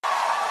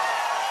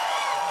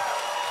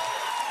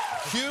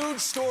Huge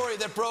story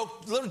that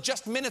broke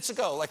just minutes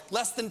ago, like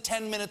less than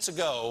 10 minutes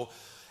ago.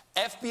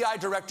 FBI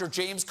Director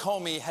James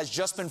Comey has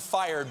just been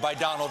fired by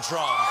Donald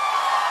Trump.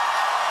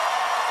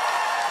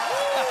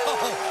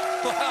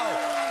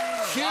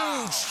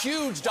 Wow.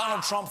 Huge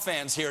Donald Trump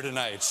fans here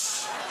tonight.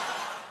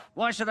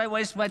 Why should I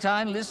waste my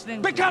time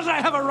listening? Because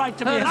I have a right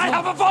to be, and I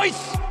have a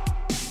voice!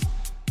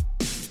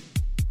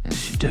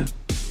 Yes, you do.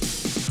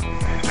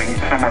 We need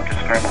someone to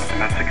scramble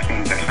some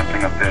F-16. There's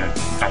something up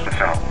the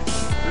cell.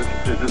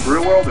 Is this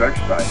real world or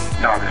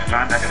exercise? No, this is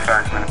not an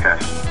exercise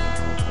manifest.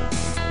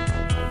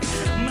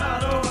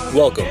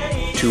 Welcome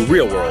to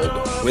Real World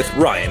with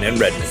Ryan and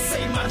Redmond,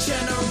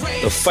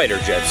 the fighter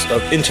jets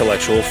of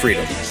intellectual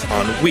freedom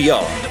on We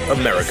Are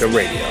America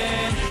Radio.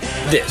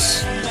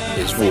 This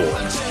is War.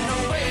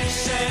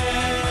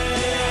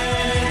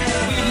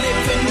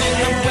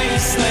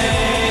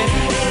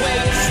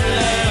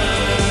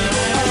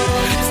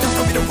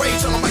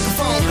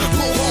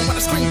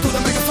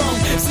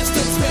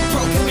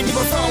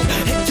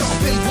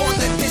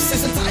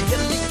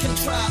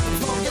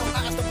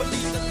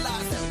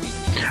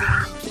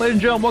 Ladies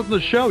and gentlemen, welcome to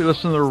the show. You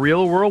listen to The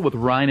Real World with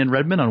Ryan and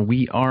Redmond on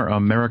We Are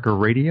America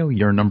Radio,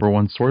 your number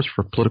one source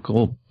for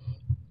political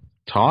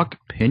talk,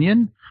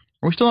 opinion.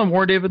 Are we still on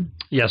war, David?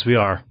 Yes, we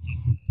are.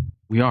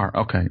 We are,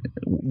 okay.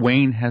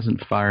 Wayne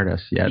hasn't fired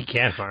us yet. He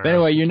can't fire us.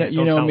 Anyway,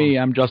 you know me.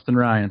 I'm Justin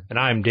Ryan. And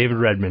I'm David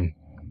Redmond.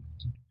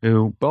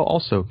 Who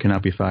also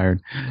cannot be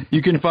fired.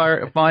 You can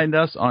find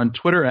us on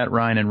Twitter at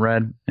Ryan and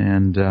Red,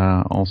 and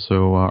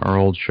also our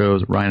old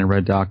shows at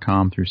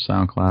ryanandred.com through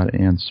SoundCloud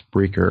and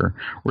Spreaker.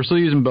 We're still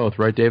using both,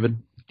 right, David?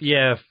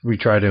 Yeah, we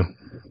try to.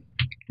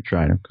 We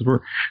try to,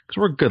 because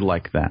we're good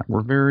like that.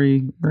 We're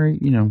very,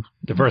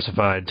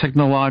 diversified,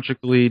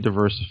 technologically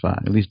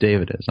diversified. At least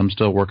David is. I'm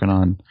still working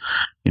on,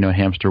 a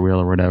hamster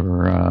wheel or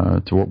whatever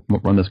to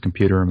run this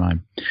computer of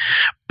mine.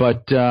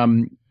 But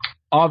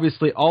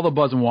obviously, all the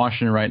buzz in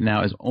Washington right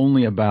now is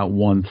only about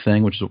one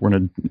thing, which is what we're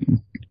going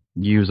to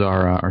use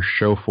our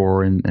show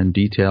for in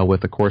detail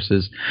with, of course,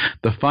 is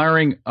the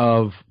firing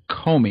of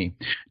Comey.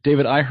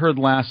 David, I heard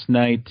last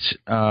night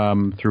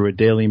through a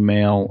Daily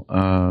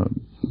Mail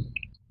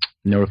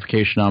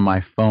notification on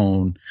my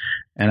phone,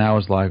 and I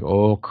was like,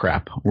 oh,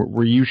 crap.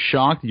 Were you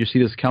shocked? Did you see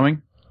this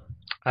coming?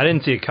 I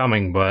didn't see it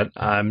coming, but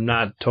I'm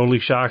not totally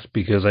shocked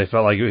because I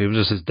felt like it was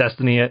just his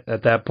destiny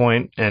at that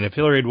point. And if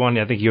Hillary had won,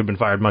 I think he would have been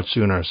fired much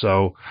sooner.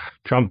 So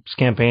Trump's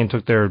campaign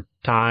took their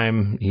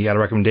time. He got a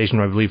recommendation,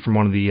 I believe, from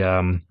one of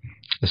the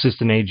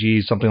assistant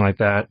AGs, something like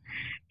that.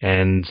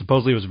 And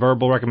supposedly it was a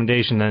verbal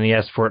recommendation. Then he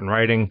asked for it in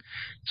writing.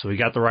 So he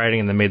got the writing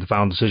and then made the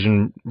final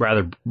decision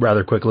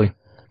rather quickly.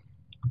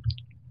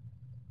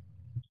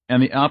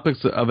 And the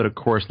optics of it, of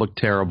course, look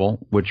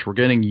terrible, which we're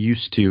getting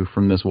used to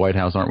from this White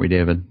House, aren't we,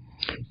 David?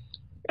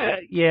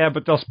 Yeah,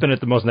 but they'll spin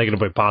it the most negative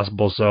way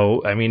possible.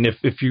 So, I mean,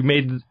 if you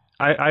made –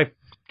 I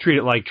treat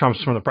it like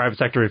Trump's from the private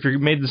sector. If you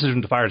made the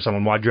decision to fire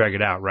someone, why drag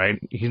it out, right?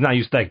 He's not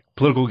used to that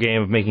political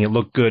game of making it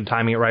look good,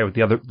 timing it right with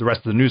the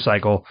rest of the news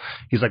cycle.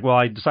 He's like, well,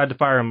 I decided to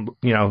fire him,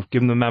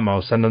 give him the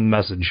memo, send him the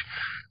message.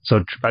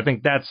 So I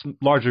think that's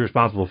largely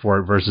responsible for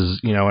it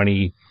versus,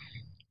 any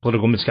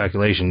political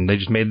miscalculation. They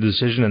just made the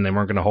decision and they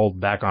weren't going to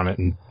hold back on it,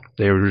 and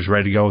they were just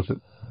ready to go with it.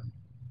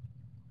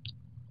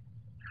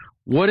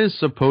 What is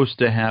supposed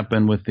to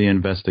happen with the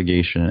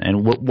investigation,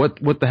 and what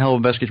the hell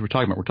investigation we're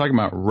talking about? We're talking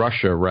about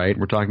Russia, right?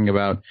 We're talking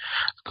about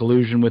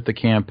collusion with the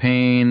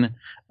campaign.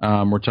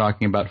 We're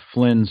talking about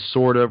Flynn,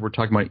 sort of. We're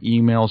talking about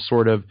email,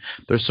 sort of.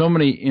 There's so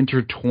many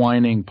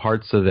intertwining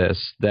parts of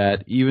this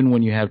that even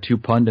when you have two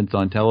pundits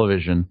on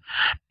television,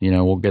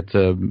 we'll get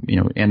to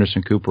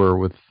Anderson Cooper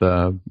with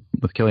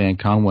Kellyanne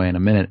Conway in a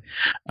minute.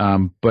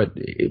 But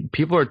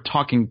people are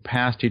talking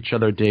past each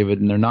other, David,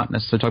 and they're not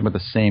necessarily talking about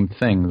the same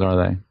things, are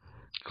they?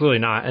 Clearly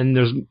not. And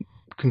there's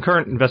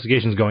concurrent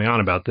investigations going on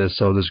about this.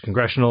 So there's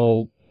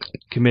congressional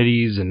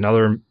committees and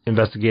other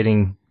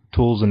investigating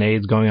tools and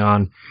aids going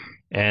on.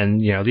 And,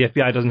 the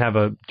FBI doesn't have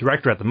a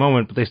director at the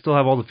moment, but they still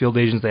have all the field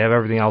agents. They have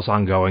everything else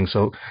ongoing.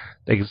 So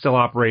they can still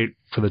operate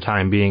for the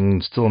time being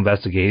and still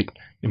investigate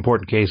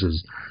important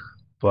cases.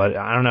 But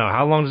I don't know.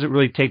 How long does it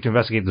really take to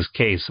investigate this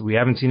case? We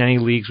haven't seen any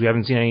leaks. We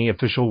haven't seen any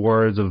official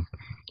words of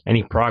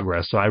any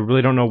progress. So I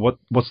really don't know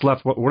what's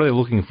left. What are they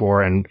looking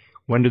for? And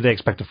when do they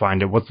expect to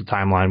find it? What's the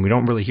timeline? We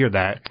don't really hear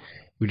that.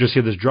 We just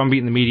hear this drumbeat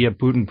in the media,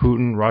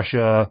 Putin,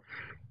 Russia,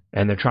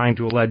 and they're trying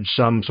to allege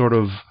some sort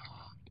of,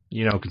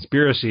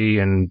 conspiracy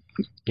and,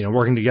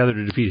 working together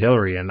to defeat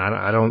Hillary. And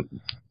I don't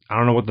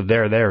know what the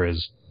there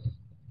is.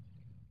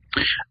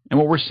 And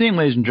what we're seeing,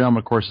 ladies and gentlemen,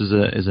 of course, is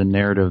a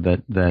narrative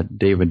that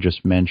David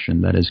just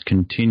mentioned that has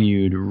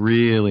continued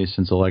really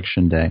since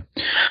Election Day,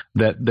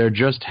 that there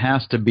just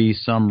has to be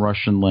some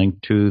Russian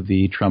link to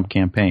the Trump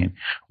campaign.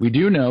 We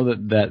do know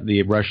that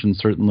the Russians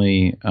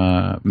certainly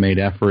made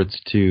efforts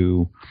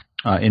to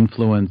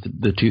influence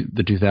the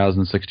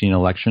 2016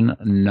 election,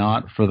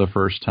 not for the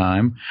first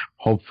time,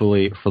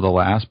 hopefully for the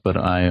last, but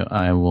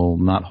I will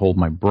not hold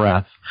my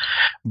breath.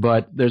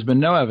 But there's been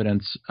no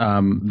evidence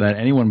that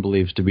anyone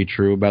believes to be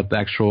true about the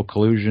actual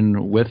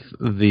collusion with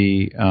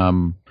the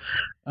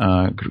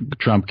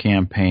Trump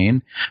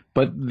campaign.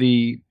 But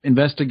the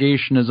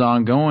investigation is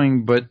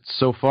ongoing, but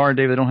so far,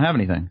 Dave, they don't have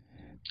anything.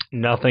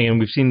 Nothing, and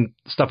we've seen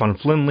stuff on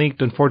Flynn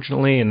leaked,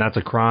 unfortunately, and that's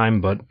a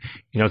crime, but,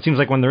 it seems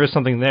like when there is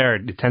something there,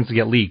 it tends to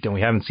get leaked, and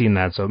we haven't seen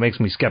that, so it makes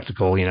me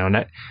skeptical,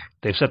 and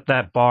they've set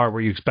that bar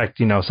where you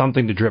expect,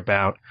 something to drip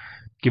out,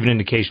 give an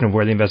indication of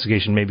where the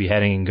investigation may be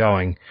heading and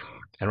going,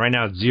 and right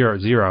now it's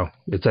zero.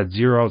 It's at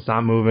zero, it's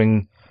not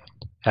moving,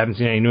 haven't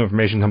seen any new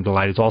information come to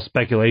light, it's all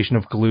speculation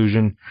of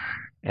collusion,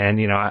 and,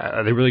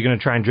 are they really going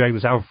to try and drag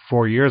this out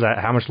for 4 years?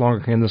 How much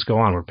longer can this go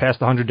on? We're past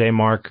the 100-day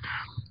mark.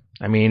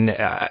 I mean,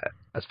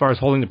 as far as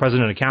holding the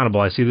president accountable,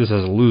 I see this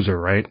as a loser,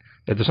 right?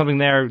 If there's something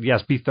there,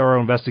 yes, be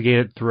thorough, investigate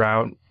it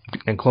throughout,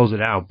 and close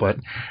it out. But,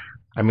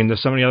 I mean,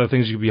 there's so many other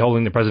things you could be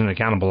holding the president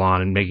accountable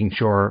on and making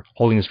sure,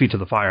 holding his feet to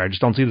the fire. I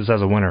just don't see this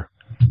as a winner.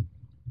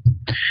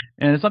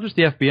 And it's not just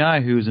the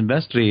FBI who's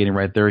investigating,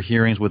 right? There are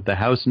hearings with the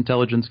House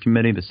Intelligence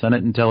Committee, the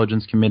Senate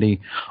Intelligence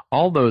Committee.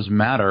 All those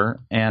matter.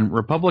 And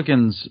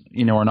Republicans,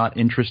 are not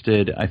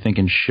interested, I think,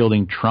 in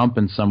shielding Trump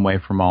in some way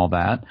from all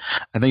that.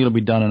 I think it'll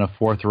be done in a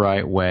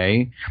forthright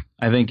way.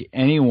 I think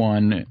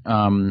anyone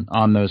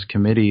on those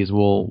committees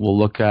will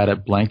look at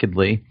it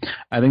blanketly.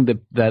 I think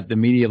that the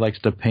media likes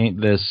to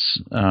paint this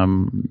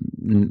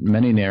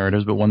many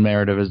narratives, but one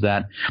narrative is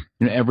that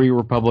every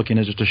Republican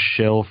is just a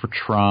shill for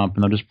Trump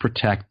and they'll just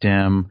protect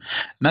him.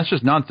 And that's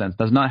just nonsense.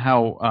 That's not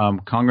how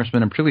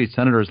congressmen and particularly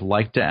senators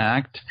like to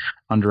act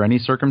under any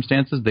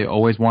circumstances. They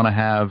always want to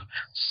have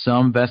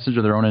some vestige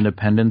of their own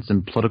independence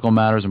in political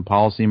matters and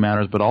policy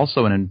matters, but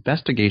also in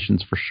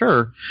investigations for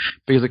sure,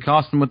 because it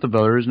costs them with the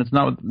voters, and it's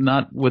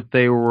not what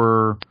they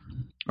were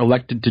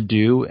elected to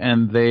do,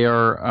 and they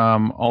are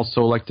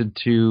also elected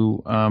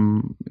to,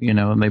 and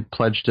they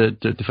pledged to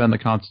defend the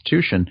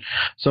Constitution.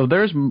 So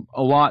there's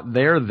a lot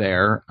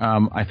there.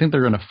 I think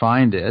they're going to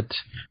find it,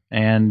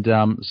 and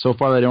so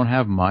far they don't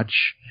have much.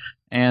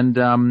 And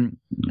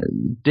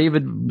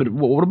David, but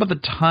what about the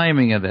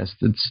timing of this?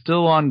 It's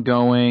still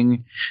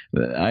ongoing.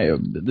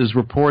 There's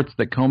reports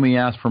that Comey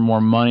asked for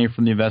more money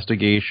from the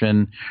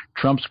investigation.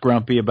 Trump's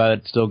grumpy about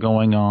it still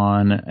going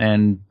on.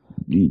 And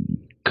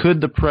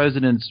could the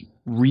president's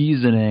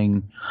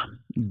reasoning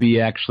be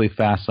actually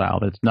facile?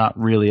 It's not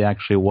really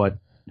actually what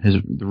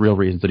the real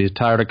reasons, that he's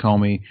tired of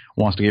Comey,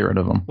 wants to get rid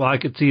of him. Well, I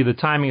could see the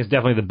timing is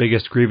definitely the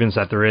biggest grievance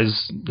that there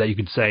is that you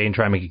could say and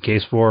try and make a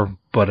case for.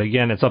 But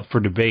again, it's up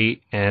for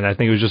debate, and I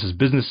think it was just his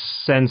business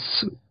sense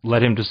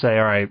led him to say,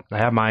 all right, I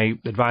have my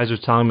advisors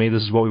telling me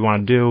this is what we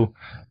want to do,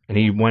 and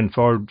he went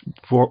forward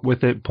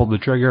with it, pulled the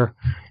trigger,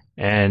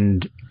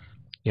 and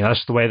that's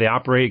just the way they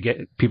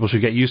operate. People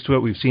should get used to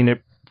it. We've seen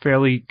it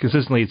fairly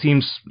consistently. It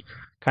seems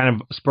kind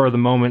of spur of the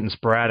moment and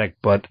sporadic,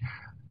 but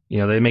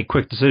they make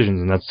quick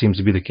decisions, and that seems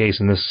to be the case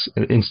in this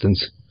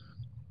instance.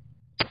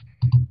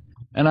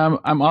 And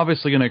I'm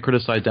obviously going to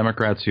criticize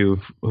Democrats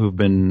who've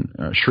been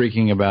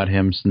shrieking about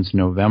him since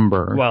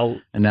November. Well,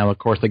 and now, of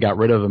course, they got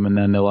rid of him, and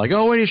then they're like,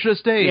 oh, wait, he should have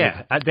stayed.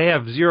 Yeah, they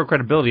have zero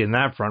credibility in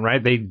that front,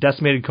 right? They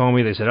decimated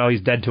Comey. They said, oh,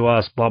 he's dead to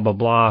us, blah, blah,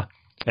 blah.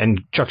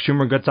 And Chuck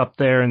Schumer gets up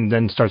there and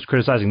then starts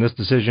criticizing this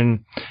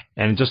decision,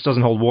 and it just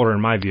doesn't hold water in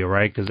my view,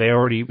 right? Because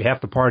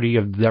half the party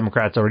of the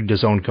Democrats already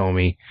disowned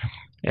Comey.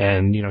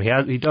 And,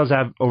 he does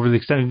have, over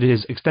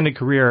his extended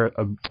career,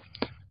 a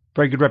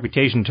very good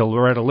reputation until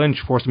Loretta Lynch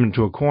forced him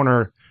into a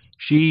corner.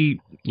 She,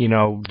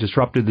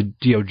 disrupted the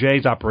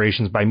DOJ's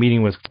operations by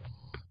meeting with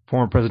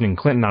former President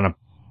Clinton on a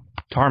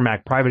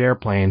tarmac private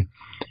airplane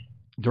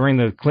during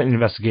the Clinton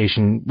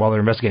investigation while they're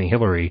investigating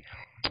Hillary.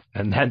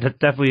 And that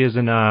definitely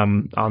isn't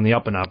on the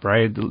up and up,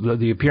 right?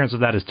 The appearance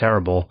of that is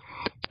terrible.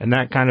 And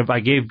that I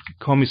gave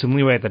Comey some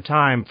leeway at the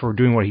time for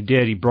doing what he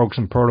did. He broke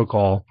some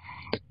protocol,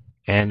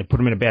 and it put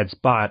him in a bad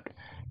spot.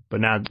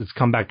 But now it's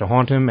come back to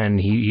haunt him, and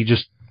he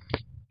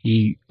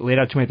laid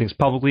out too many things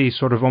publicly,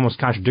 sort of almost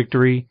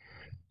contradictory.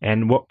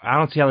 And I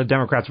don't see how the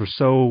Democrats were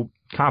so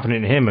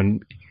confident in him.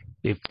 And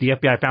if the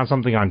FBI found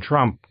something on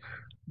Trump,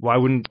 why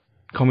wouldn't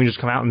Comey just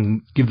come out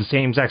and give the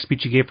same exact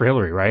speech he gave for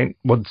Hillary, right?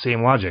 Well, the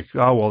same logic.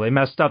 Oh, well, they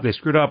messed up, they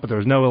screwed up, but there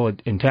was no ill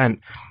intent.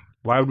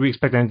 Why would we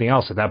expect anything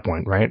else at that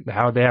point, right?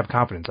 How would they have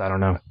confidence? I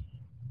don't know.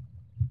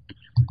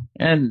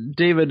 And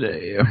David,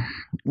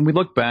 when we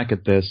look back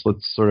at this,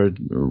 let's sort of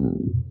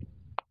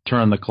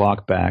turn the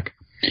clock back.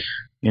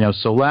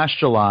 So last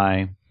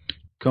July,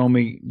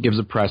 Comey gives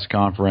a press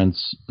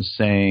conference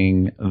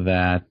saying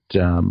that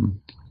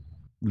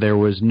there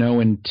was no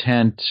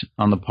intent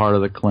on the part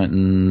of the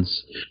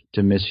Clintons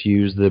to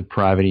misuse the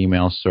private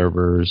email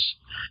servers,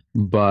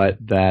 but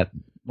that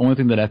the only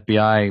thing that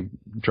FBI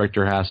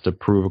director has to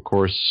prove, of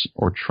course,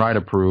 or try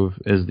to prove,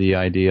 is the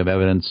idea of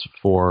evidence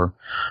for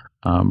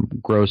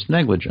gross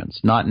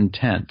negligence, not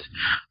intent.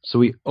 So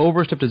he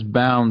overstepped his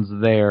bounds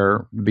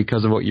there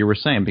because of what you were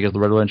saying, because the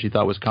Loretta Lynch he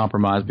thought was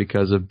compromised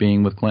because of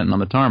being with Clinton on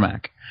the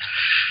tarmac.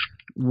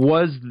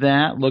 Was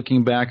that,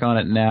 looking back on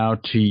it now,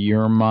 to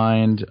your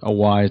mind, a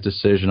wise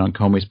decision on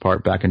Comey's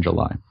part back in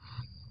July?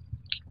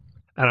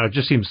 I don't know, it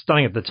just seemed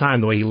stunning at the time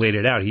the way he laid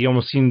it out. He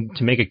almost seemed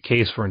to make a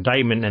case for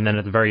indictment, and then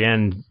at the very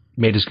end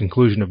made his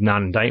conclusion of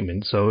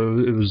non-indictment. So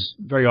it was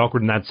very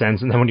awkward in that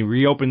sense. And then when he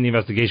reopened the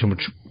investigation,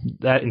 which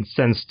that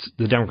incensed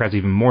the Democrats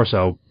even more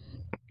so,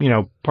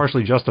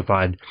 partially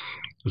justified,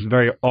 it was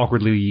very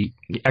awkwardly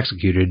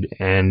executed.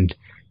 And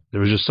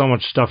there was just so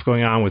much stuff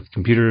going on with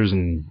computers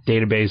and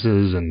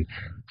databases and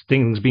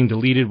things being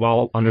deleted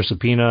while under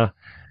subpoena.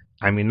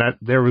 I mean, that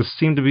there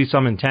seemed to be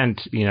some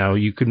intent.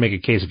 You could make a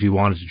case if you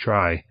wanted to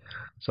try.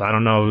 So I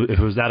don't know if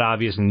it was that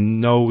obvious,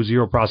 and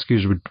zero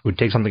prosecutors would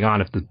take something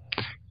on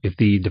if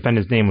the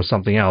defendant's name was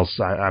something else.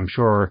 I'm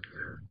sure,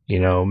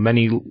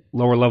 many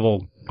lower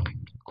level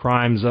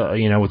crimes,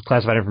 with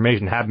classified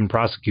information have been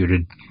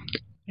prosecuted,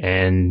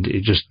 and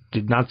it just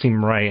did not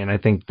seem right. And I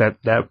think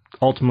that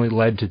ultimately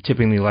led to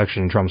tipping the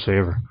election in Trump's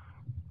favor.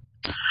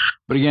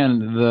 But again,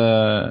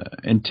 the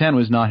intent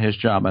was not his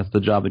job. That's the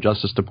job of the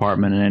Justice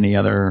Department and any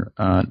other,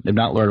 if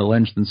not Loretta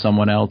Lynch, then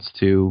someone else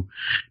to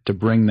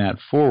bring that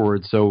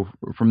forward. So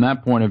from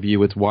that point of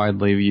view, it's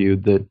widely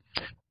viewed that,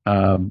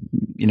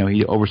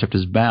 he overstepped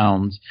his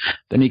bounds.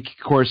 Then he,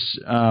 of course,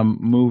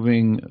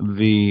 moving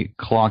the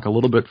clock a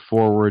little bit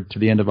forward to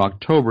the end of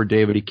October,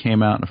 David, he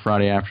came out on a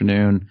Friday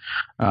afternoon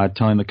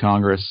telling the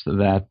Congress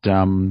that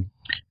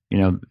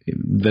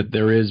that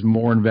there is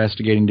more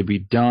investigating to be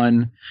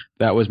done.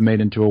 That was made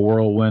into a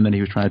whirlwind that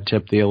he was trying to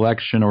tip the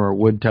election, or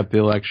would tip the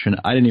election.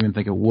 I didn't even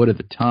think it would at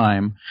the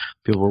time.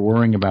 People were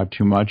worrying about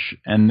too much.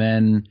 And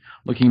then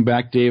looking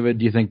back, David,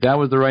 do you think that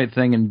was the right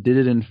thing? And did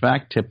it in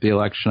fact tip the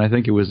election? I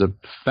think it was a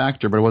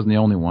factor, but it wasn't the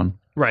only one.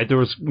 Right. There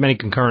was many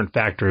concurrent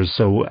factors,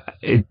 so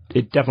it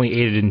definitely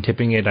aided in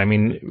tipping it. I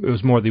mean, it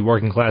was more the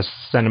working class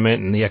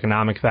sentiment and the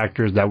economic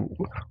factors that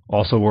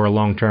also were a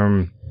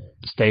long-term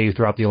stay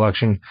throughout the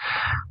election.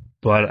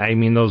 But, I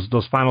mean,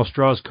 those final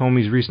straws,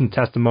 Comey's recent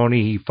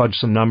testimony, he fudged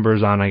some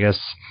numbers on, I think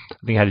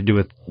it had to do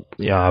with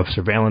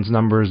surveillance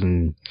numbers,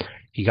 and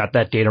he got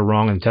that data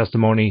wrong in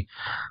testimony.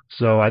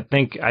 So I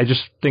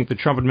just think the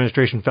Trump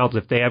administration felt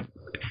if they have,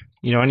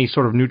 any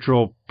sort of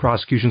neutral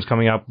prosecutions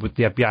coming up with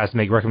the FBI to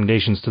make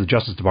recommendations to the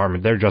Justice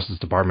Department, their Justice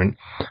Department,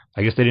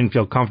 I guess they didn't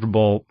feel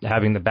comfortable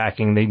having the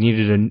backing. They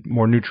needed a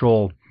more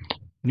neutral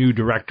new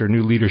director,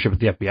 new leadership at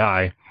the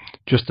FBI,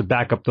 just to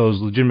back up those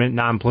legitimate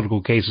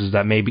non-political cases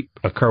that may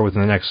occur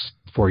within the next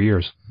 4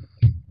 years.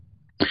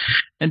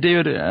 And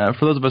David,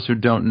 for those of us who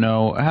don't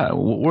know,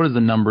 what are the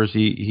numbers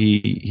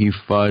he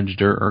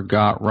fudged or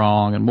got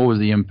wrong, and what was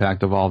the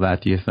impact of all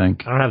that, do you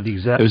think? I don't have the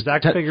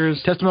exact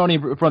figures. Testimony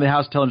for the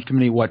House Intelligence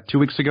Committee, 2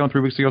 weeks ago,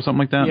 3 weeks ago, something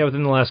like that? Yeah,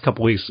 within the last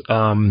couple of weeks. But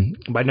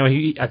I know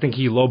I think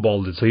he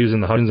lowballed it, so he was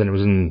in the hundreds, and it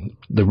was in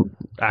the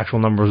actual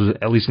numbers,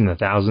 at least in the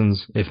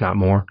thousands, if not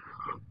more.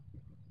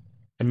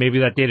 And maybe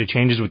that data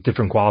changes with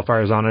different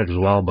qualifiers on it as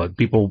well, but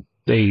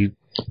the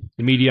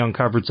media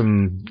uncovered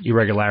some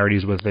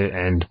irregularities with it,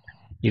 and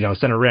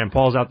Senator Rand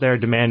Paul's out there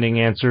demanding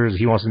answers.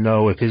 He wants to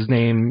know if his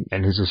name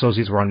and his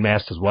associates were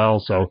unmasked as well.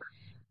 So,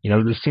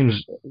 this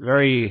seems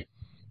very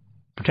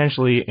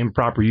potentially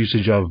improper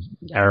usage of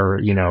our,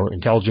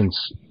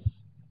 intelligence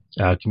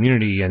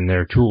community and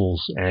their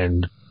tools.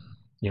 And,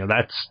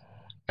 that's,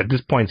 at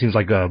this point, seems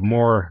like a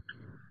more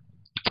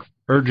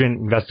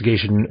urgent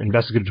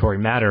investigatory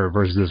matter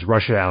versus this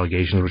Russia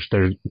allegations, which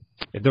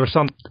if there was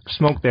some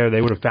smoke there,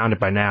 they would have found it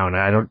by now. And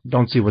I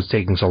don't see what's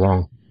taking so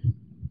long.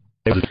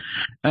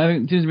 I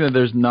think it seems to me that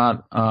there's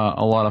not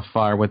a lot of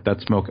fire with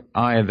that smoke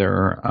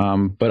either.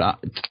 But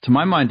to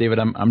my mind, David,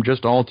 I'm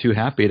just all too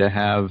happy to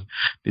have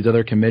these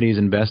other committees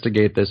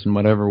investigate this in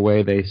whatever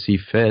way they see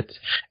fit.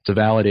 It's a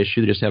valid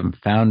issue. They just haven't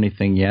found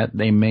anything yet.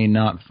 They may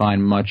not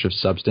find much of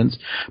substance.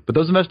 But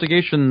those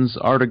investigations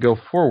are to go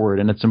forward,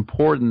 and it's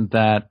important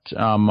that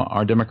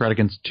our democratic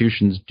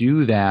institutions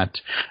do that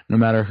no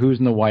matter who's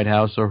in the White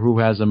House or who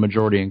has a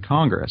majority in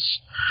Congress.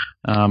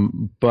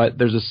 But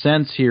there's a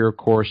sense here, of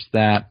course,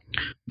 that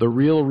the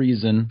real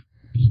reason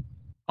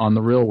on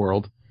the real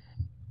world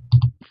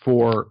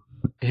for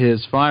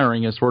his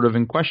firing is sort of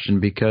in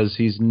question, because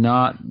he's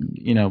not,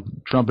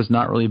 Trump has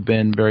not really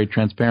been very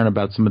transparent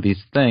about some of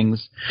these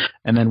things.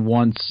 And then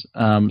once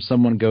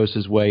someone goes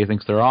his way, he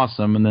thinks they're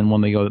awesome. And then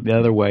when they go the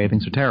other way, he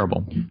thinks they're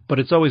terrible. But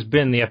it's always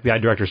been the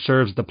FBI director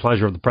serves the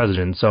pleasure of the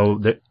president.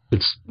 So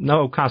it's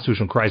no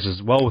constitutional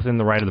crisis, well within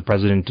the right of the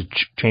president to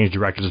change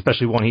directors,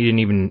 especially one he didn't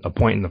even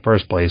appoint in the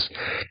first place.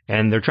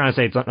 And they're trying to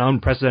say it's an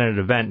unprecedented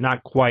event.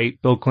 Not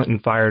quite. Bill Clinton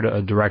fired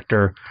a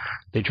director.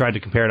 They tried to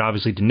compare it,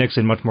 obviously, to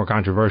Nixon, much more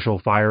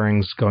controversial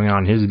firings going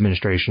on in his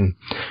administration,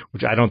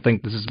 which I don't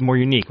think this is more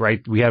unique,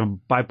 right? We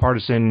have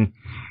bipartisan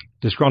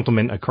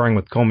disgruntlement occurring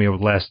with Comey over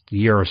the last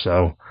year or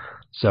so.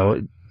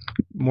 So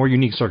more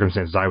unique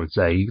circumstances, I would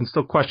say. You can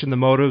still question the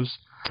motives,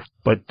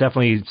 but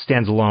definitely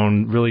stands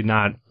alone, really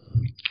not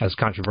as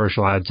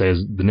controversial, I'd say,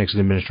 as the Nixon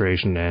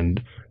administration,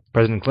 and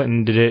President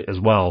Clinton did it as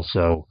well.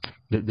 So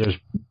there's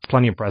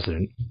plenty of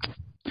precedent.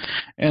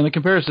 And the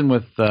comparison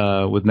with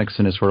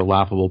Nixon is sort of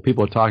laughable.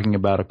 People are talking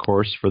about, of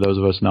course, for those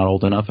of us not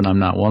old enough, and I'm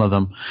not one of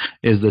them,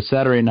 is the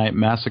Saturday Night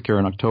Massacre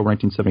in October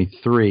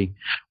 1973,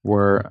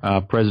 where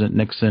President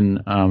Nixon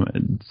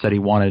said he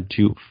wanted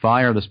to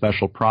fire the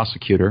special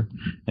prosecutor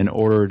and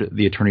ordered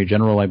the Attorney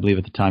General, I believe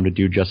at the time, to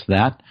do just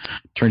that.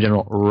 Attorney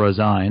General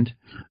resigned.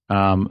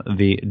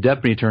 The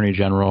Deputy Attorney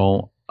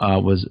General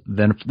was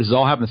then, this has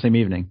all happened the same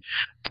evening,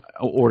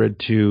 ordered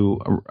to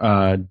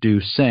do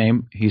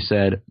same. He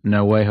said,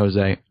 "No way,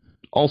 Jose."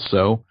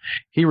 Also,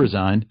 he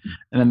resigned.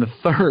 And then the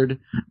third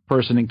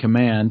person in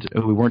command,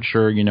 who we weren't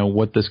sure,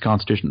 what this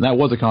constitution, that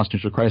was a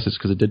constitutional crisis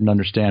because it didn't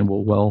understand,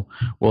 well,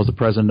 is the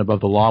president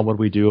above the law? What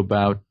do we do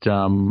about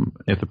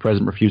if the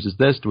president refuses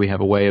this? Do we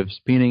have a way of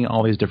subpoenaing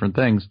all these different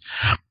things?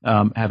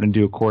 Having to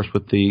do, of course,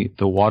 with the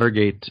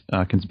Watergate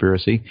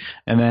conspiracy.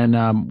 And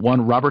then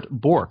one Robert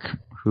Bork,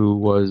 who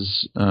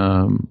was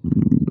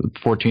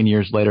 14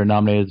 years later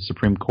nominated to the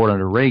Supreme Court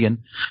under Reagan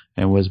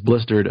and was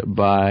blistered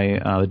by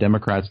the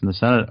Democrats in the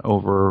Senate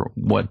over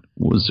what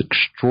was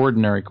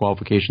extraordinary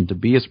qualification to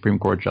be a Supreme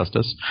Court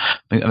justice.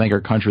 I think our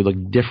country would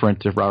look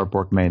different if Robert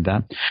Bork made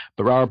that.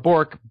 But Robert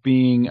Bork,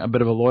 being a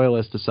bit of a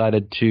loyalist,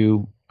 decided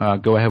to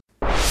go ahead.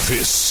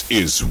 This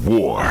is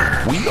War.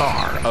 We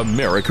are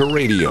America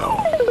Radio.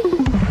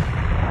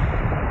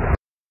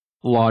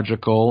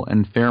 Logical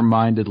and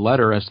fair-minded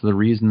letter as to the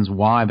reasons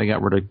why they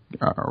got rid of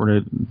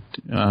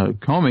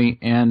Comey,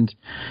 and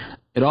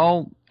it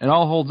all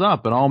holds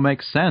up. It all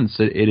makes sense.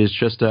 It is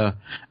just a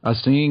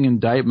stinging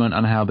indictment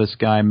on how this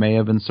guy may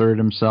have inserted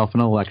himself in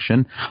an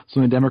election.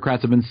 Something the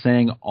Democrats have been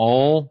saying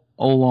all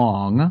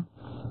along,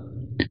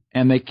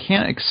 and they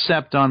can't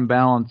accept on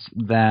balance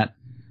that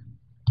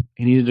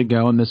he needed to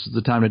go and this is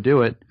the time to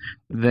do it.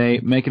 They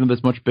make it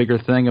this much bigger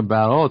thing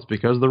about, it's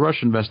because of the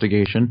Russia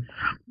investigation.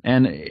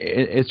 And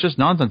it's just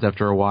nonsense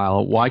after a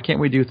while. Why can't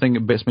we do things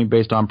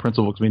based on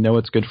principle? Because we know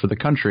it's good for the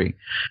country.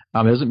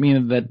 It doesn't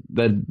mean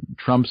that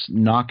Trump's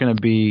not going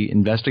to be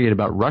investigated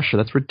about Russia.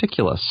 That's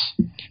ridiculous.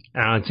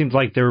 It seems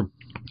like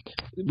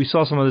we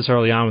saw some of this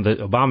early on with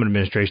the Obama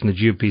administration. The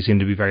GOP seemed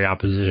to be very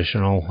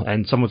oppositional,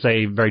 and some would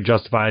say very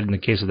justified in the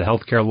case of the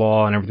health care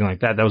law and everything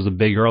like that. That was the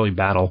big early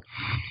battle.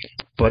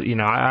 But,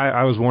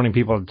 I was warning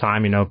people at the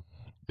time,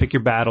 pick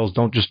your battles.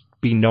 Don't just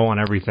be no on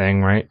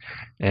everything, right?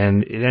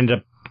 And it ended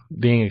up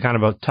being kind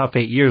of a tough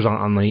 8 years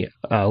on the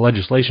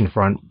legislation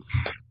front.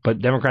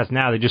 But Democrats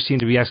now, they just seem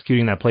to be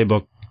executing that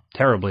playbook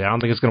terribly. I don't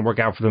think it's going to work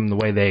out for them the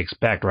way they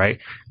expect, right?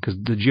 Because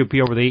the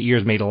GOP over the 8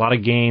 years made a lot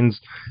of gains.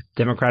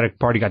 Democratic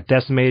Party got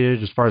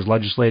decimated as far as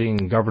legislating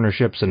and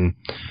governorships and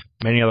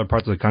many other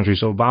parts of the country.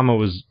 So Obama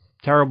was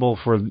terrible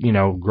for,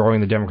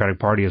 growing the Democratic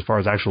Party as far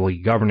as actually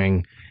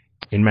governing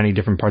in many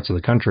different parts of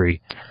the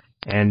country.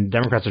 And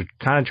Democrats are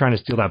kind of trying to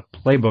steal that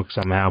playbook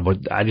somehow,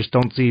 but I just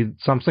don't see,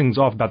 something's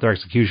off about their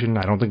execution.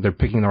 I don't think they're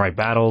picking the right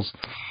battles.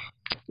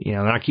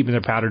 They're not keeping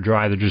their powder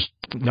dry. They're just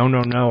no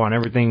on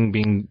everything,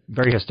 being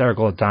very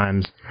hysterical at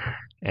times.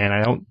 And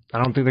I don't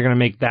think they're going to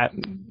make that.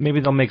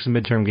 Maybe they'll make some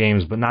midterm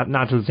games, but not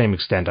to the same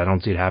extent. I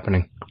don't see it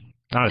happening.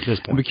 Not at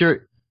this point.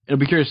 It'll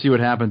be curious to see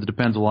what happens. It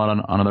depends a lot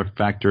on other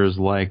factors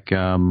like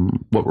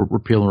what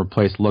repeal and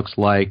replace looks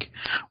like.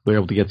 We're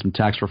able to get some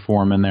tax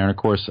reform in there, and of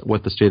course,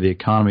 what the state of the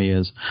economy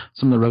is.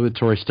 Some of the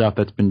regulatory stuff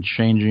that's been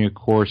changing, of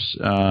course,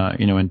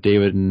 in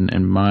David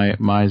and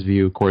my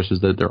view, of course,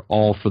 is that they're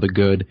all for the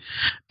good.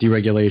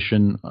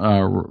 Deregulation,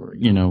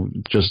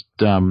 just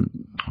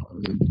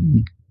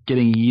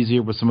getting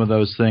easier with some of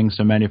those things,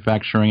 so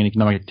manufacturing and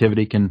economic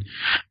activity can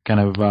kind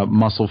of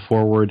muscle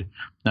forward.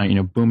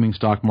 Booming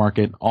stock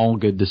market, all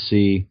good to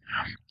see.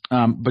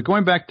 But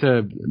going back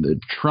to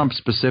Trump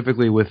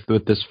specifically with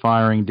this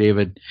firing,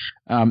 David,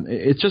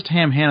 it's just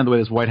ham-handed the way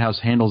this White House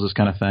handles this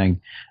kind of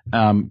thing.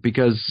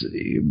 Because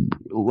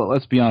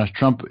let's be honest,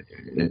 Trump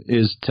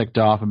is ticked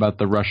off about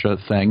the Russia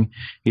thing.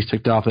 He's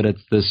ticked off that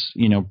it's this,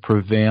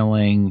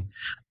 prevailing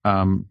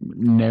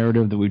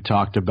narrative that we've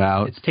talked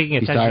about. It's taking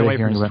attention away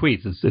from his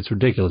tweets. It's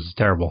ridiculous. It's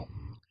terrible.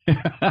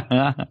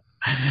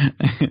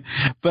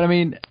 But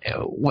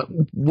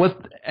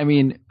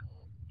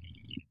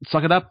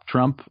suck it up,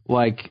 Trump.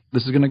 Like,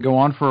 this is going to go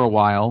on for a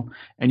while,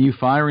 and you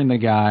firing the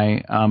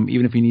guy,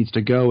 even if he needs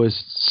to go, is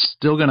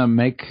still going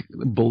to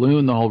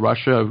balloon the whole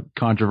Russia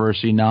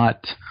controversy,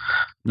 not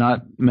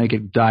make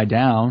it die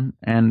down.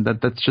 And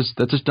that's just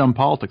dumb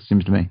politics,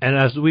 seems to me. And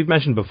as we've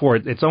mentioned before,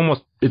 it's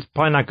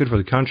probably not good for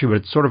the country, but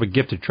it's sort of a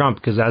gift to Trump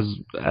because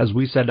as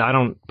we said, I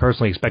don't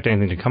personally expect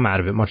anything to come out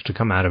of it, much to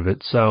come out of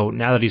it. So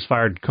now that he's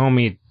fired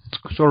Comey, it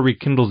sort of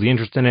rekindles the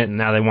interest in it, and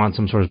now they want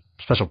some sort of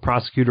special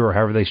prosecutor or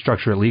however they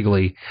structure it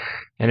legally.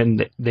 And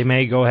then they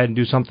may go ahead and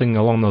do something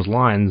along those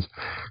lines.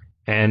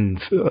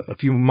 And a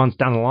few months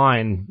down the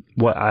line,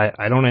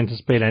 I don't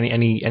anticipate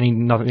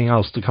nothing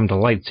else to come to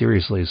light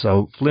seriously.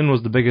 So Flynn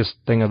was the biggest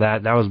thing of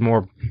that. That was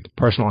more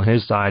personal on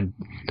his side,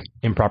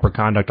 improper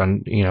conduct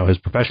on his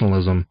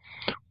professionalism,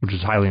 which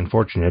is highly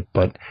unfortunate.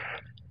 But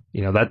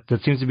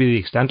that seems to be the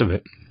extent of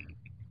it.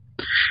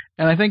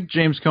 And I think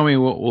James Comey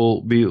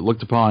will be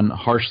looked upon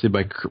harshly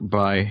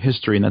by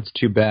history, and that's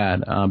too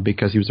bad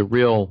because he was a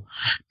real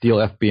deal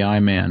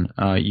FBI man.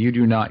 You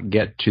do not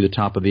get to the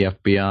top of the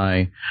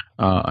FBI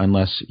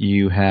unless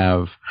you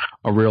have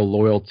a real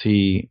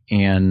loyalty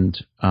and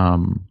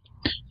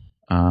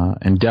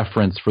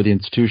deference for the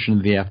institution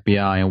of the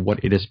FBI and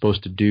what it is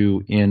supposed to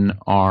do in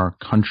our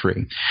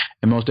country.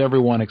 And most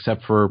everyone,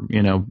 except for,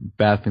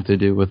 bad things to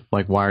do with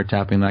like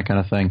wiretapping, that kind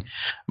of thing,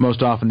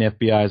 most often the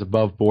FBI is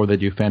above board. They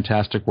do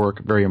fantastic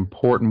work, very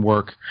important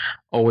work,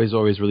 always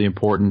really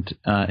important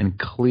and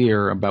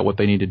clear about what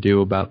they need to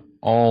do about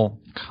all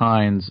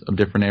kinds of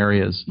different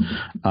areas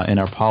in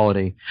our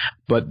polity.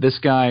 But this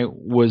guy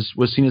was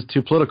seen as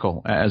too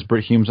political. As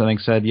Britt Humes, I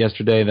think, said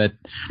yesterday, that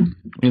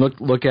when you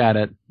look at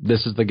it,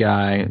 this is the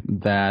guy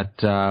that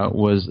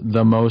was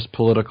the most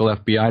political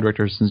FBI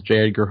director since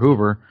J. Edgar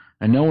Hoover,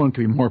 and no one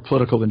could be more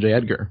political than J.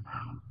 Edgar.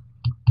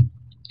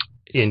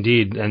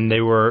 Indeed, and they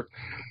were,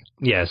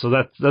 so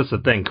that's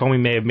the thing. Comey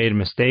may have made a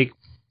mistake,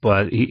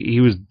 but he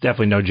was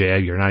definitely no J.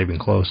 Edgar, not even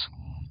close.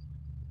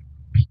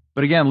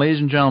 But again, ladies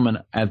and gentlemen,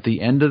 at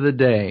the end of the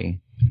day,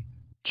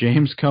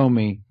 James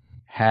Comey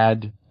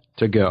had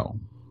to go.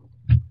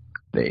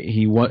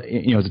 He was,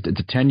 it's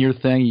a 10-year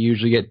thing. You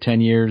usually get 10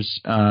 years.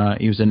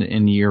 He was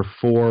in year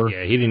 4.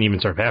 Yeah, he didn't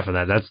even serve half of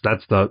that.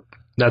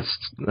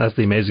 That's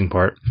the amazing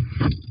part.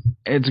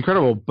 It's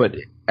incredible, but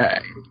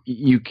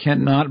you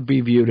cannot be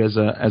viewed as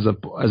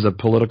a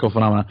political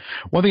phenomenon.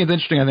 One thing that's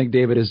interesting, I think,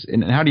 David, is,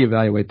 and how do you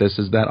evaluate this,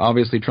 is that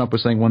obviously Trump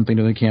was saying one thing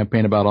during the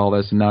campaign about all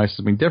this, and now he's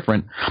something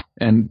different.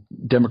 And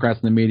Democrats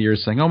in the media are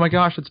saying, "Oh my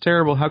gosh, it's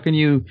terrible. How can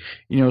you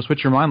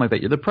switch your mind like that?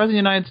 You're the president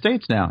of the United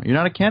States now. You're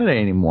not a candidate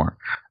anymore."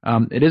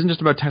 It isn't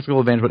just about tactical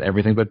advantage about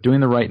everything, but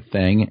doing the right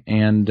thing.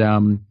 And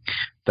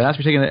that has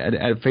to be taken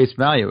at face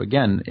value.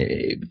 Again,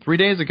 3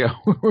 days ago,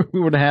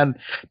 we would have had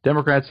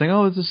Democrats saying,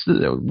 "Oh,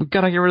 we've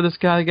got to get rid of this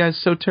guy. The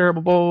guy's so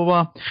terrible, blah, blah,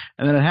 blah."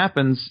 And then it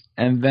happens,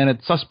 and then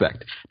it's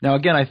suspect. Now,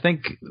 again, I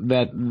think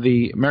that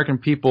the American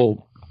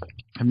people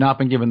have not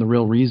been given the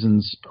real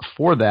reasons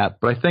for that.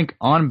 But I think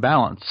on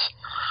balance,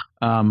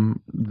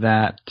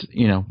 that,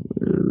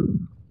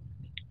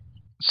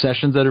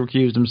 Sessions that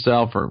recused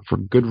himself for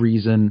good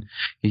reason.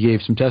 He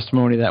gave some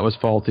testimony that was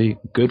faulty.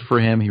 Good for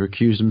him. He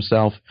recused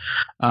himself.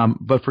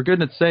 But for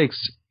goodness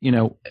sakes,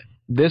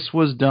 this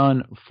was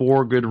done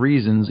for good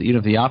reasons, even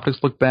if the optics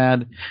look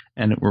bad,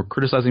 and we're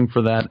criticizing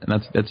for that,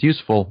 and that's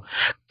useful.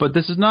 But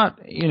this is not,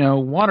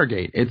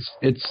 Watergate.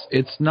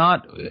 It's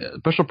not.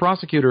 Special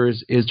prosecutor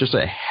is just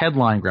a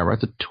headline grabber.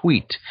 It's a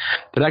tweet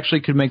that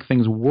actually could make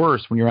things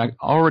worse when you're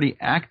already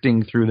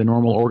acting through the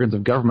normal organs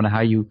of government and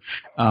how you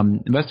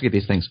investigate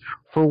these things.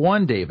 For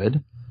one,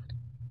 David,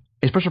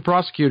 a special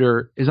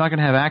prosecutor is not going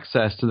to have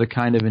access to the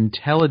kind of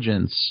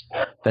intelligence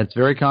that's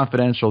very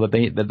confidential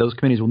that those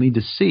committees will need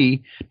to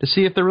see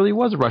if there really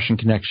was a Russian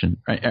connection,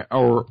 right?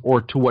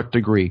 or to what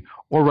degree,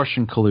 or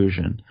Russian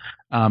collusion.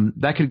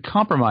 That could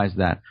compromise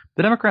that.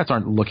 The Democrats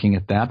aren't looking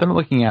at that. They're not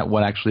looking at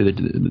what actually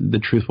the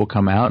truth will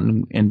come out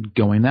and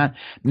going that.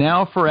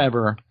 Now,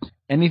 forever,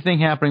 anything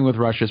happening with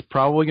Russia is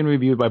probably going to be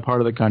viewed by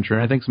part of the country,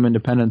 and I think some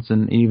independents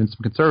and even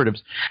some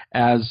conservatives,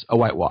 as a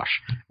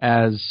whitewash,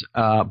 as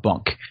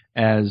bunk,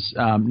 as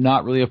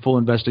not really a full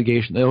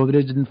investigation.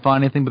 They didn't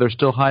find anything, but they're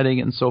still hiding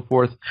it and so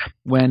forth.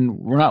 When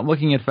we're not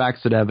looking at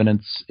facts and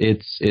evidence,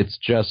 it's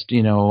just,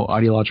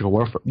 ideological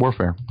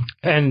warfare.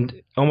 And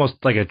almost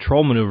like a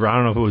troll maneuver. I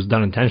don't know if it was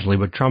done intentionally,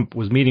 but Trump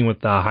was meeting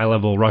with a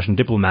high-level Russian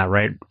diplomat,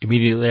 right,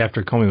 immediately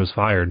after Comey was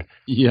fired.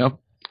 Yep.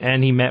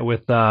 And he met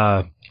with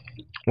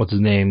what's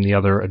his name? The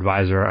other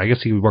advisor. I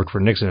guess he worked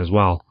for Nixon as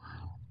well,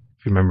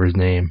 if you remember his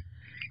name.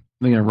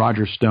 I'm thinking of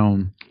Roger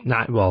Stone.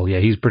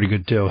 He's pretty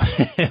good too.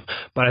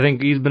 But I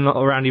think he's been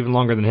around even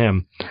longer than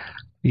him.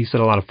 He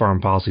set a lot of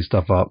foreign policy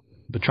stuff up.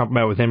 But Trump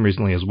met with him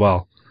recently as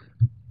well.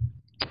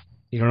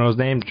 You don't know his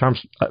name?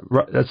 Trump's.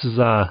 This is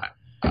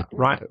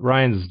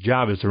Ryan's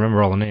job is to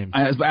remember all the names.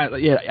 I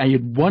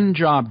had one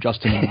job,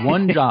 Justin.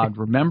 One job.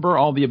 Remember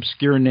all the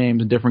obscure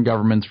names in different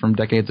governments from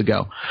decades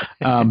ago.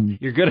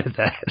 You're good at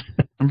that.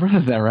 I'm good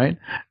at that, right?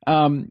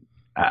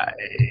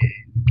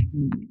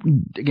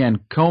 Again,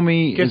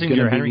 Comey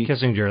Kissinger, Henry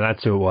Kissinger,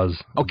 that's who it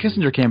was. Oh,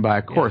 Kissinger came by,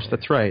 of course,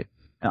 that's right.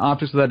 And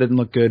optics of that didn't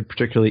look good,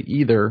 particularly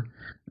either.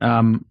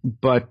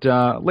 But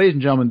ladies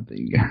and gentlemen,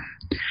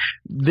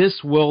 this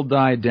will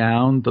die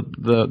down.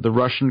 The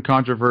Russian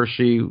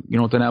controversy,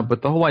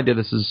 but the whole idea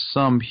this is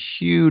some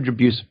huge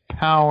abuse of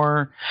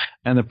power,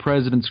 and the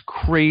president's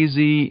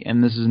crazy,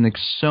 and this is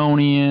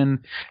Nixonian,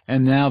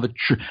 and now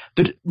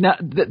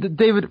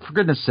David, for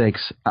goodness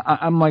sakes,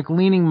 I'm like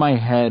leaning my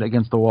head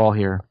against the wall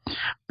here.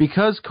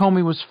 Because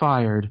Comey was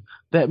fired,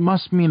 that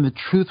must mean the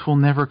truth will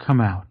never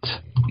come out.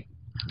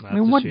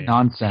 What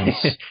nonsense.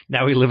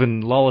 Now we live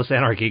in lawless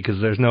anarchy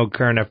because there's no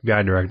current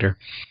FBI director.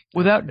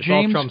 Without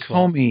James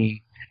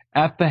Comey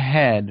at the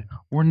head,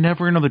 we're never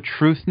going to know the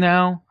truth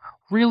now?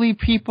 Really,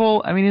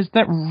 people? I mean, is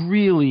that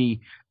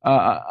really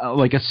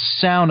like a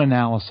sound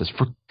analysis?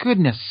 For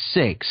goodness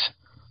sakes.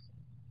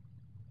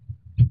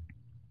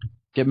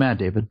 Get mad,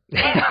 David.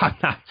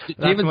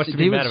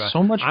 David's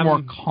so much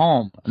more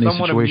calm in these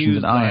situations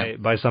than I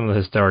am. By some of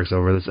the hysterics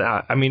over this.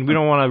 I mean, we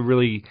don't want to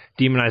really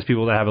demonize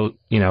people that have a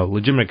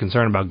legitimate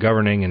concern about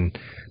governing and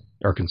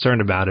are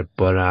concerned about it,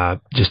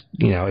 but just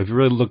if you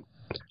really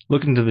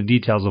look into the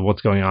details of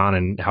what's going on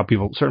and how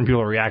certain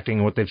people are reacting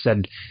and what they've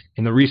said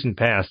in the recent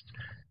past,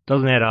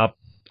 doesn't add up.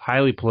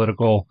 Highly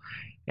political,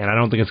 and I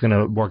don't think it's going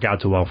to work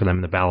out too well for them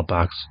in the ballot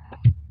box.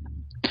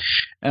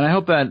 And I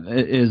hope that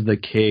is the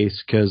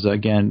case because,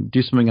 again,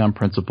 do something on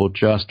principle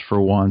just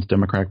for once,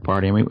 Democratic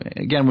Party. I mean,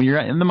 again, when you're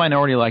in the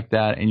minority like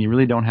that and you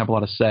really don't have a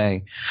lot of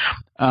say,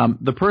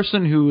 the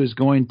person who is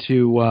going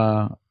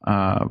to,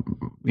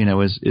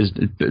 is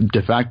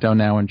de facto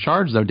now in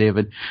charge, though,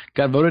 David,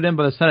 got voted in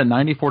by the Senate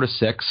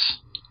 94-6.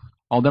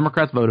 All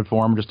Democrats voted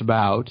for him, just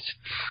about.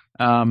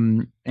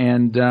 What's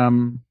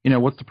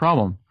the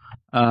problem?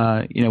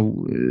 I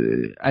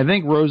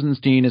think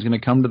Rosenstein is going to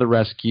come to the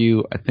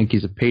rescue. I think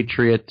he's a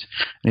patriot,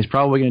 and he's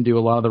probably going to do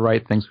a lot of the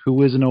right things.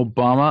 Who is an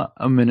Obama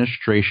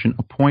administration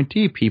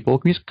appointee, people?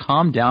 Can you just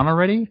calm down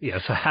already? Yeah,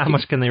 so how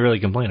much can they really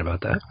complain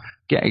about that?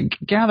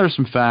 Gather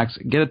some facts,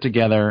 get it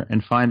together,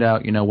 and find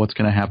out, what's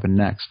going to happen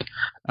next.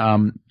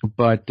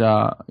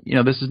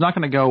 This is not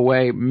going to go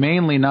away,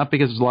 mainly not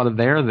because there's a lot of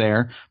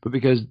there, but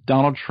because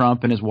Donald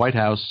Trump and his White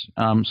House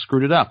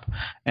screwed it up.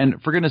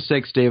 And for goodness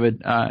sakes,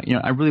 David,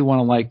 I really want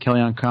to like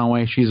Kellyanne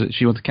Conway.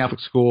 She went to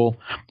Catholic school,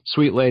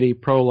 sweet lady,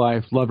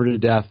 pro-life, love her to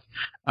death.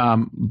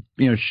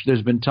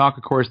 There's been talk,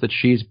 of course, that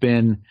she's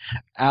been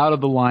out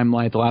of the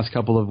limelight the last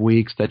couple of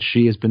weeks, that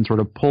she has been sort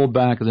of pulled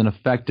back as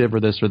ineffective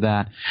or this or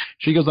that.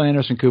 She goes on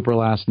Anderson Cooper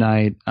last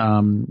night,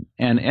 and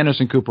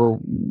Anderson Cooper,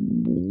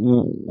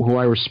 who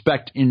I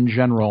respect in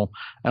general,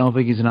 I don't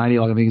think he's an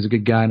ideologue. I think he's a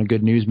good guy and a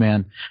good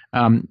newsman.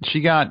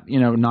 She got,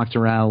 knocked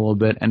around a little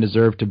bit and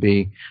deserved to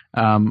be.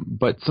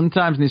 But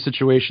sometimes in these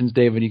situations,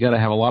 David, you got to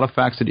have a lot of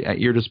facts at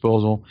your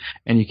disposal,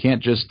 and you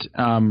can't just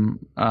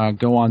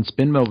go on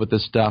spin mode with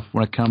this stuff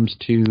when it comes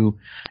to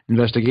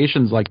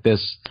investigations like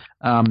this.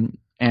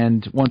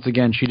 And once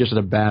again, she just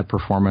had a bad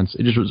performance.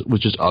 It just was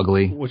just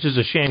ugly. Which is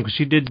a shame because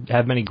she did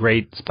have many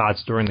great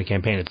spots during the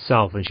campaign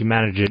itself, and she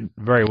managed it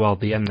very well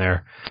at the end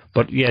there.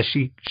 But yeah,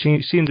 she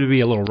seemed to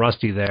be a little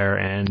rusty there,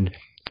 and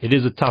it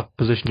is a tough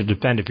position to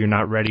defend if you're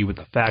not ready with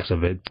the facts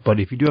of it. But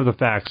if you do have the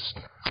facts,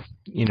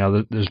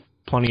 there's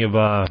plenty of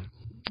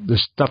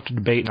there's stuff to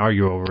debate and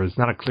argue over. It's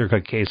not a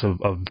clear-cut case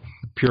of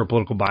pure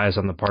political bias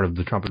on the part of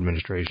the Trump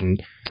administration.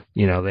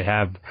 They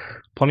have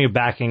plenty of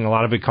backing, a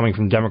lot of it coming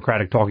from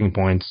Democratic talking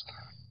points,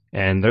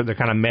 and they're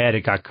kind of mad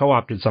it got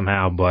co-opted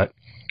somehow, but,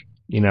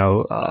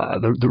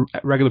 the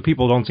regular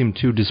people don't seem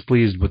too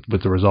displeased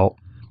with the result.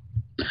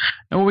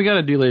 And what we got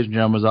to do, ladies and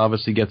gentlemen, is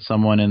obviously get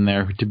someone in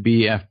there to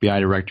be FBI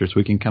director so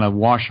we can kind of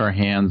wash our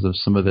hands of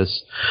some of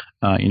this,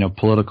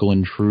 political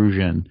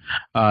intrusion.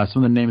 Some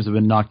of the names that have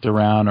been knocked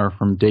around are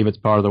from David's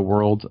part of the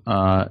world,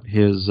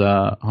 his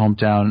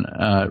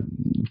hometown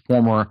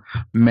former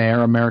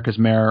mayor, America's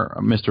mayor,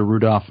 Mr.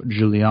 Rudolph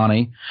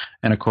Giuliani,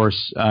 and, of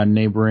course,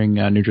 neighboring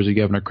New Jersey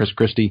Governor Chris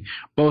Christie.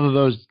 Both of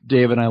those,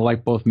 David, and I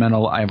like both men.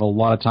 I have a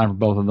lot of time for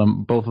both of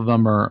them. Both of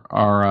them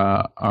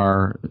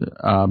are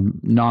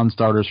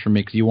non-starters for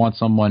me because you want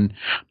someone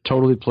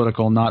totally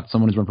political, not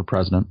someone who's run for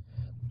president.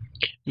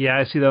 Yeah,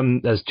 I see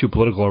them as too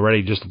political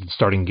already just at the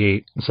starting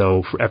gate.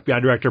 So for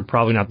FBI director,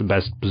 probably not the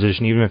best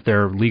position. Even if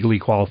they're legally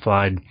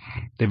qualified,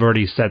 they've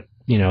already set,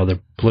 the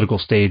political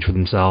stage for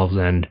themselves,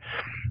 and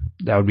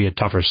that would be a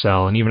tougher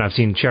sell. And even I've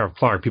seen Sheriff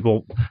Clark,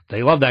 people,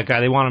 they love that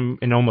guy. They want him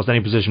in almost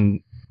any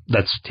position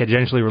that's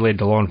tangentially related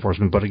to law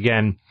enforcement. But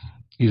again,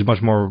 he's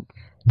much more,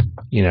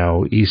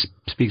 he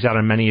speaks out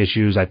on many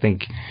issues. I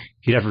think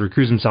he'd have to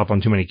recuse himself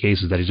on too many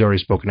cases that he's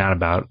already spoken out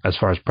about as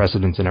far as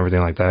precedents and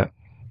everything like that.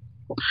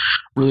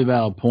 Really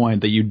valid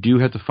point that you do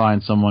have to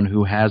find someone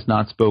who has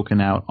not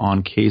spoken out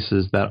on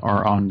cases that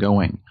are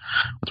ongoing.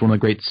 That's one of the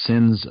great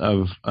sins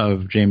of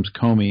James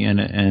Comey,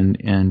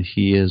 and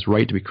he is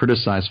right to be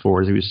criticized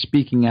for it. He was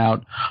speaking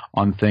out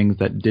on things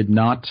that did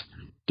not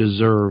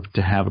deserve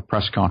to have a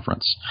press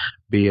conference,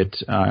 be it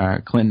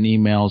Clinton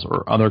emails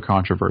or other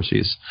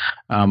controversies.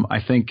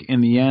 I think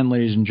in the end,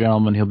 ladies and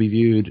gentlemen, he'll be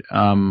viewed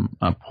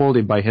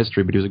poorly by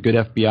history, but he was a good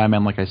FBI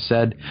man, like I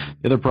said.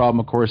 The other problem,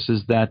 of course,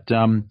 is that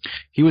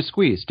he was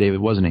squeezed, David,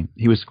 wasn't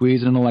he? He was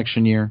squeezed in an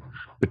election year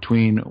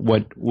between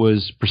what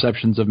was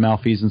perceptions of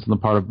malfeasance on the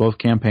part of both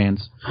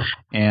campaigns.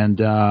 And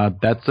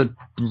that's a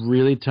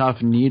really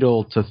tough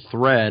needle to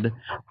thread,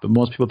 but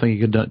most people think he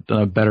could have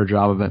done a better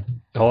job of it.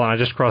 Hold on, I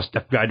just crossed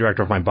FBI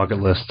director off my bucket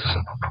list.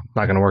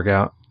 Not going to work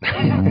out.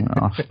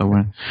 Off the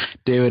way.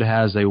 David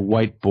has a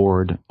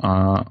whiteboard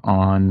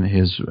on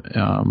his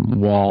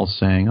wall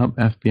saying,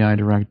 FBI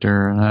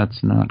director,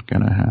 that's not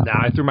going to happen.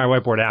 Nah, I threw my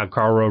whiteboard out.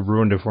 Karl Rove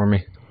ruined it for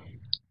me.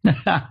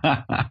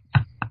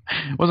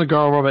 It wasn't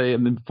Karl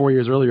Rove, but 4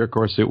 years earlier, of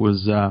course, it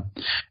was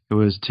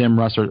Tim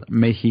Russert.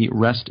 May he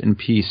rest in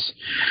peace.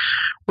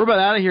 We're about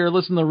out of here.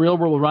 Listen to The Real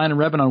World with Ryan and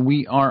Red on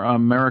We Are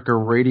America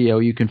Radio.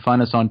 You can find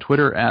us on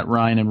Twitter at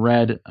Ryan and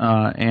Red,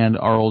 and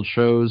our old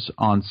shows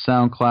on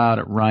SoundCloud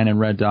at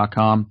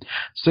ryanandred.com.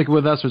 Stick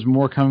with us. There's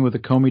more coming with the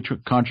Comey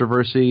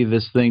controversy.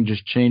 This thing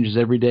just changes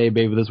every day,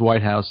 baby, with this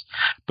White House.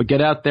 But get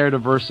out there,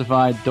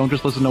 diversify. Don't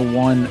just listen to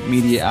one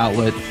media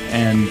outlet,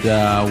 and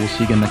we'll see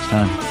you again next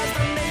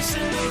time.